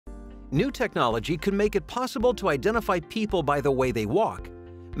New technology could make it possible to identify people by the way they walk.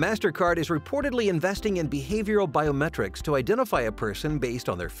 Mastercard is reportedly investing in behavioral biometrics to identify a person based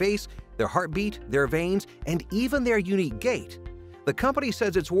on their face, their heartbeat, their veins, and even their unique gait. The company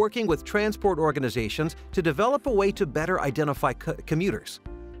says it's working with transport organizations to develop a way to better identify commuters.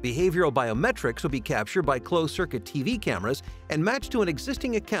 Behavioral biometrics will be captured by closed-circuit TV cameras and matched to an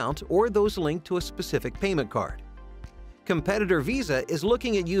existing account or those linked to a specific payment card. Competitor Visa is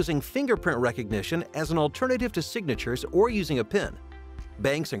looking at using fingerprint recognition as an alternative to signatures or using a PIN.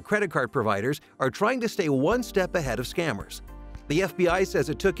 Banks and credit card providers are trying to stay one step ahead of scammers. The FBI says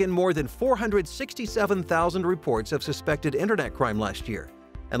it took in more than 467,000 reports of suspected internet crime last year,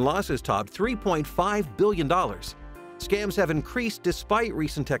 and losses topped $3.5 billion. Scams have increased despite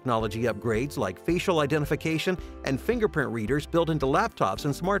recent technology upgrades like facial identification and fingerprint readers built into laptops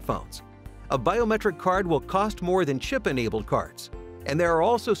and smartphones. A biometric card will cost more than chip-enabled cards, and there are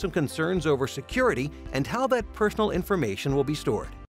also some concerns over security and how that personal information will be stored.